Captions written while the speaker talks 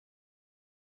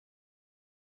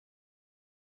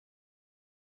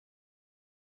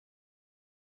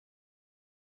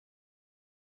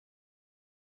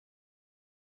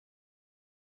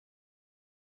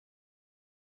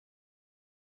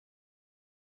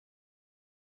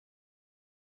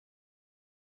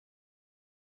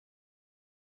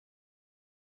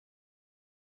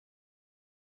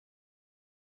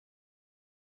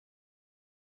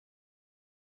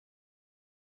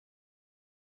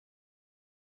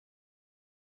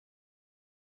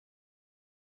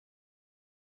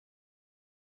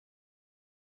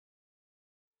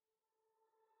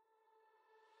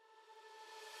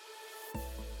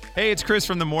Hey, it's Chris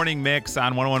from The Morning Mix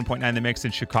on 101.9 The Mix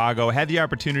in Chicago. Had the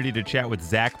opportunity to chat with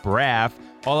Zach Braff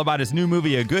all about his new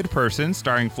movie, A Good Person,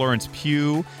 starring Florence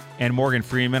Pugh and Morgan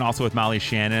Freeman, also with Molly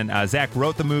Shannon. Zach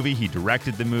wrote the movie. He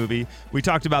directed the movie. We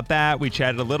talked about that. We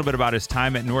chatted a little bit about his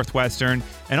time at Northwestern,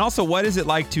 and also what is it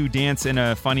like to dance in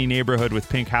a funny neighborhood with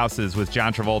pink houses with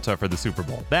John Travolta for the Super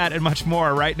Bowl. That and much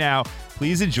more right now.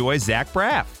 Please enjoy Zach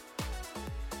Braff.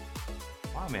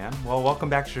 Man. Well, welcome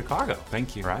back to Chicago.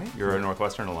 Thank you. Right? You're a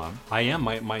Northwestern alum. I am.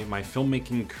 My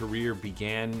filmmaking career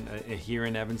began here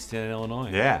in Evanston,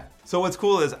 Illinois. Yeah. So what's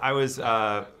cool is I was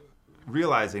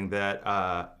realizing that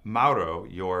Mauro,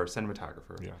 your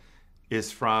cinematographer,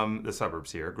 is from the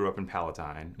suburbs here, grew up in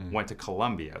Palatine, went to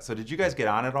Columbia. So did you guys get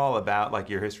on at all about like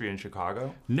your history in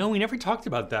Chicago? No, we never talked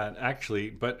about that actually.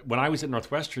 But when I was at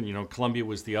Northwestern, Columbia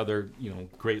was the other,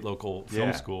 great local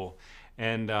film school.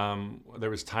 And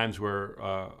there was times where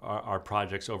our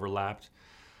projects overlapped.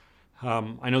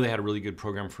 I know they had a really good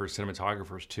program for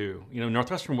cinematographers too.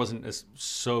 Northwestern wasn't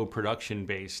so production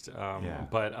based,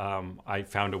 but I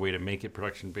found a way to make it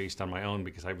production based on my own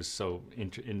because I was so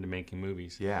into making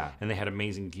movies. Yeah. And they had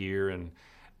amazing gear and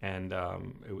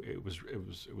it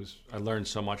was I learned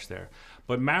so much there.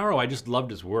 But Mauro, I just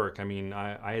loved his work. I mean,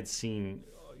 I had seen.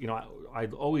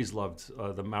 I'd always loved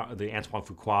the Antoine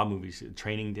Fuqua movies,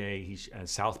 Training Day, and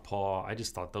Southpaw. I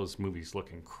just thought those movies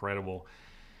look incredible.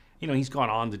 He's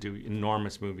gone on to do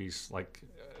enormous movies like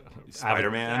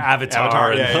Spider-Man,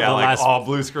 Avatar, like all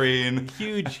blue screen,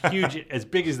 huge, as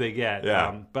big as they get.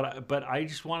 Yeah. But I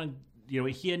just wanted,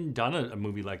 he hadn't done a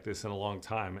movie like this in a long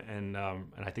time, and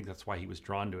I think that's why he was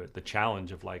drawn to it. The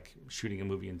challenge of like shooting a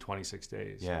movie in 26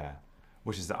 days. Yeah.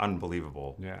 Which is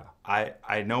unbelievable. Yeah.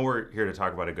 I know we're here to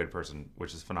talk about A Good Person,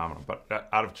 which is phenomenal, but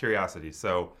out of curiosity,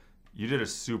 so you did a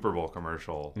Super Bowl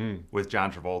commercial with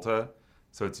John Travolta.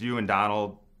 So it's you and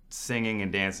Donald singing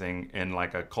and dancing in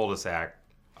like a cul-de-sac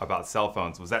about cell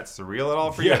phones. Was that surreal at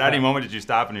all for you? At any moment did you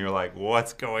stop and you were like,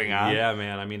 what's going on? Yeah,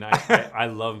 man. I mean, I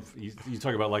love, you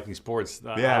talk about liking sports.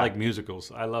 I like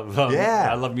musicals. I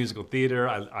love musical theater.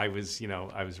 I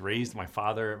was raised, my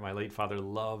late father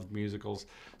loved musicals.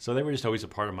 So they were just always a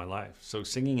part of my life. So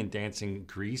singing and dancing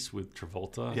Grease with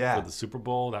Travolta for the Super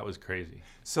Bowl, that was crazy.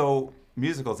 So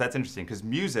musicals, that's interesting because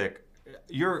music,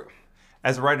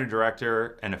 as a writer,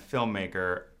 director, and a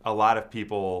filmmaker, a lot of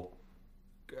people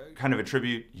kind of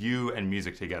attribute you and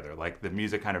music together. Like the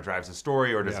music kind of drives the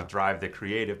story, or does it drive the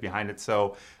creative behind it?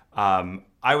 So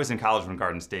I was in college when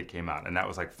Garden State came out, and that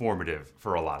was like formative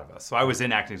for a lot of us. So I was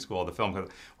in acting school, the film,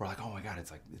 we're like, oh my God,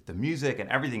 it's like the music and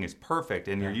everything is perfect,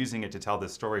 and you're using it to tell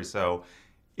this story. So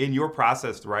in your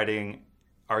process writing,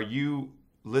 are you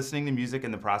listening to music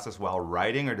in the process while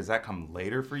writing, or does that come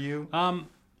later for you?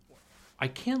 I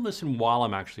can't listen while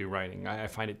I'm actually writing. I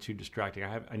find it too distracting.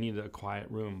 I need a quiet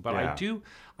room. But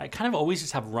I kind of always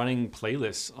just have running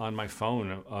playlists on my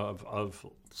phone of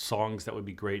songs that would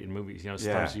be great in movies.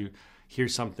 Sometimes you hear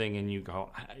something and you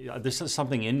go, this is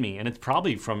something in me. And it's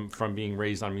probably from being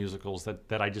raised on musicals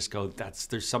that I just go,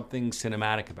 there's something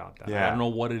cinematic about that. Yeah. I don't know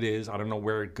what it is. I don't know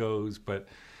where it goes, but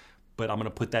I'm going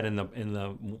to put that in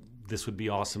the this would be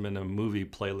awesome in a movie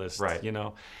playlist, right?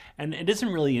 And it isn't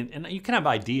really, and you can have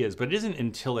ideas, but it isn't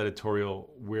until editorial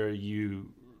where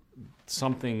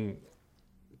something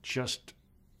just,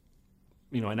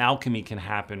 an alchemy can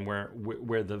happen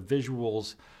where the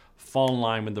visuals fall in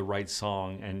line with the right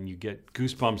song, and you get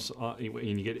goosebumps,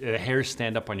 and you get a hair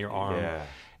stand up on your arm. Yeah.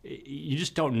 You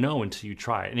just don't know until you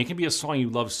try it. And it can be a song you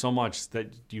love so much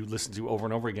that you listen to over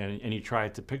and over again, and you try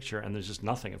it to picture, and there's just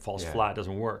nothing. It falls flat, it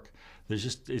doesn't work. There's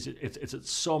just,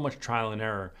 it's so much trial and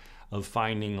error of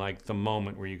finding like the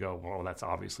moment where you go, well, that's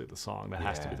obviously the song. That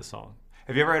has to be the song.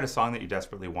 Have you ever had a song that you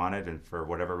desperately wanted and for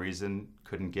whatever reason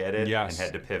couldn't get it and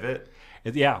had to pivot?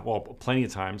 Well, plenty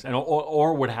of times. And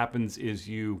or what happens is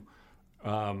you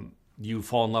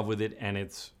fall in love with it, and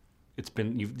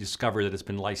you've discovered that it's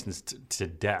been licensed to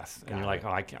death, and you're like,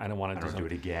 I don't want to do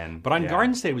it again. But on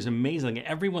Garden State, it was amazing.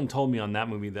 Everyone told me on that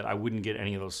movie that I wouldn't get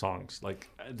any of those songs. Like,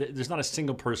 there's not a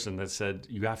single person that said,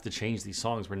 you have to change these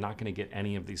songs. We're not going to get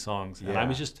any of these songs. And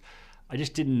I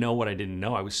just didn't know what I didn't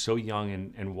know. I was so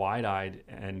young and wide-eyed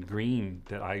and green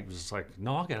that I was like,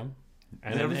 no, I'll get them.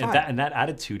 And that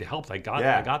attitude helped. I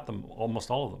got them,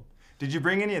 almost all of them. Did you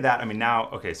bring any of that? I mean, now,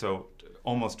 okay, so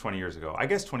almost 20 years ago, I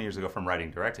guess 20 years ago from writing,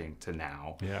 directing to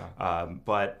now. Yeah.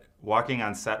 But walking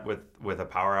on set with a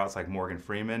powerhouse like Morgan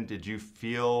Freeman, did you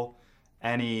feel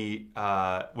any,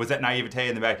 was that naivete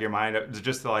in the back of your mind? It was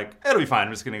just like, it'll be fine,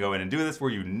 I'm just going to go in and do this. Were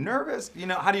you nervous?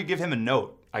 How do you give him a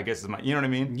note, I guess is you know what I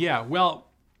mean? Yeah, well,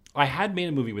 I had made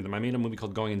a movie with him. I made a movie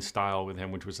called Going in Style with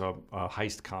him, which was a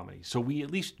heist comedy. So we at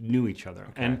least knew each other.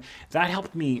 Okay. And that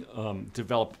helped me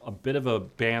develop a bit of a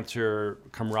banter,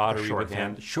 camaraderie with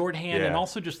him. Shorthand, and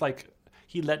also just like,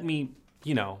 he let me,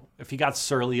 you know, if he got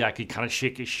surly, I could kind of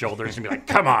shake his shoulders and be like,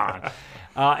 come on.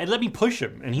 And let me push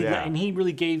him. And he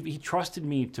really he trusted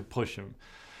me to push him.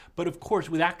 But of course,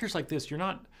 with actors like this, you're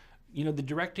not, you know,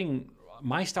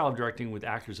 my style of directing with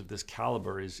actors of this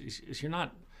caliber is you're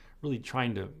not really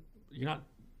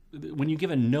when you give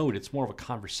a note, it's more of a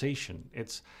conversation.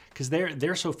 It's because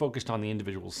they're so focused on the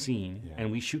individual scene,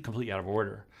 and we shoot completely out of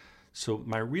order. So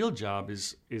my real job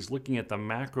is looking at the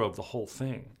macro of the whole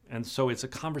thing. And so it's a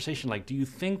conversation like, do you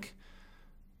think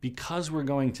because we're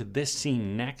going to this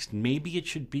scene next, maybe it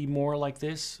should be more like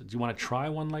this? Do you want to try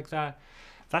one like that?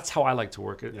 That's how I like to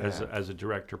work as a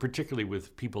director, particularly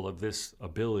with people of this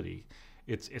ability.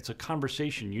 It's a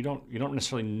conversation. You don't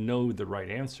necessarily know the right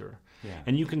answer. Yeah.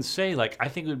 And you can say, like, I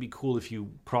think it would be cool if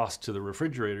you crossed to the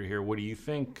refrigerator here. What do you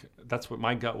think? That's what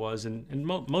my gut was. And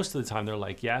most of the time they're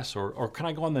like, yes, or can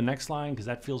I go on the next line because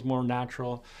that feels more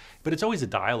natural? But it's always a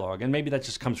dialogue, and maybe that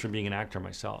just comes from being an actor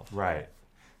myself. Right.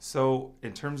 So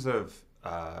in terms of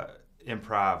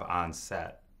improv on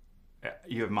set,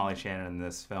 you have Molly Shannon in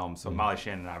this film. So Molly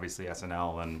Shannon, obviously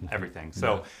SNL and everything.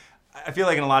 So I feel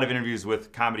like in a lot of interviews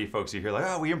with comedy folks, you hear like,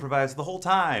 oh, we improvised the whole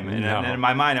time. And in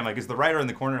my mind, I'm like, is the writer in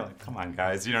the corner like, come on,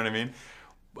 guys, you know what I mean?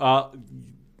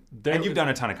 And you've done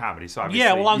a ton of comedy, so obviously,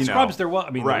 yeah, well, on Scrubs, there was,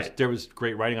 right. there was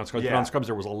great writing on Scrubs, but on Scrubs,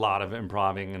 there was a lot of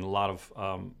improving and a lot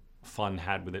of fun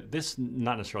had with it. This,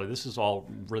 not necessarily, this is all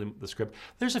really the script.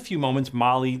 There's a few moments,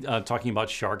 Molly talking about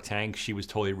Shark Tank, she was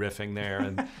totally riffing there,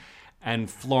 and and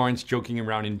Florence joking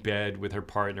around in bed with her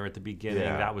partner at the beginning.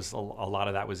 That was a lot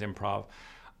of that was improv.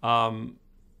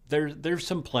 There's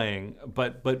some playing,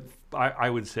 but I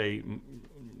would say,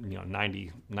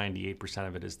 98%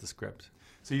 of it is the script.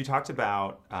 So you talked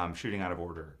about shooting out of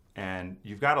order, and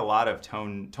you've got a lot of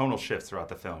tonal shifts throughout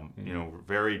the film. You know,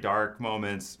 very dark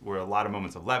moments, where a lot of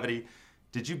moments of levity.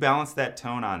 Did you balance that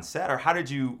tone on set, or how did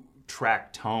you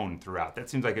track tone throughout? That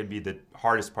seems like it'd be the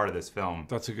hardest part of this film.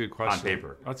 That's a good question. On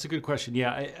paper. That's a good question.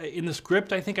 Yeah, in the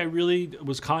script, I think I really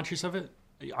was conscious of it.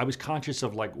 I was conscious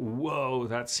of like, whoa,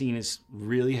 that scene is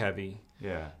really heavy.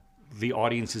 Yeah. The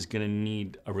audience is going to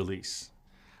need a release.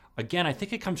 Again, I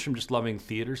think it comes from just loving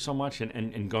theater so much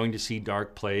and going to see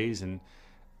dark plays and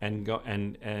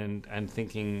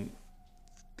thinking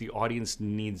the audience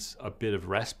needs a bit of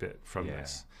respite from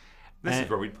this. This is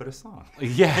where we'd put a song.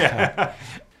 Yeah.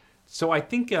 So I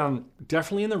think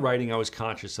definitely in the writing I was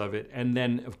conscious of it, and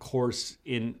then of course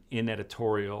in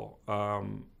editorial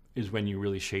is when you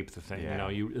really shape the thing. Yeah.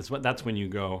 You know, that's when you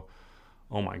go,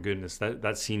 oh my goodness,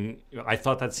 that scene. I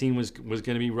thought that scene was going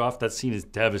to be rough. That scene is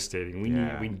devastating.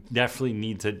 We definitely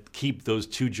need to keep those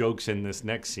two jokes in this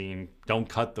next scene. Don't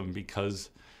cut them because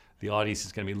the audience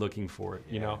is going to be looking for it.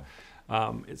 You know,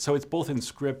 so it's both in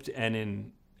script and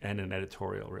in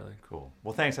editorial, really. Cool.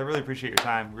 Well, thanks. I really appreciate your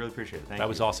time. Really appreciate it. Thank you. That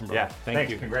was awesome, bro. Yeah. Thank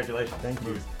you. Congratulations. Thank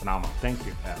you. It was phenomenal. Thank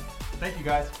you. Yeah. Thank you,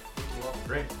 guys.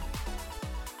 Great.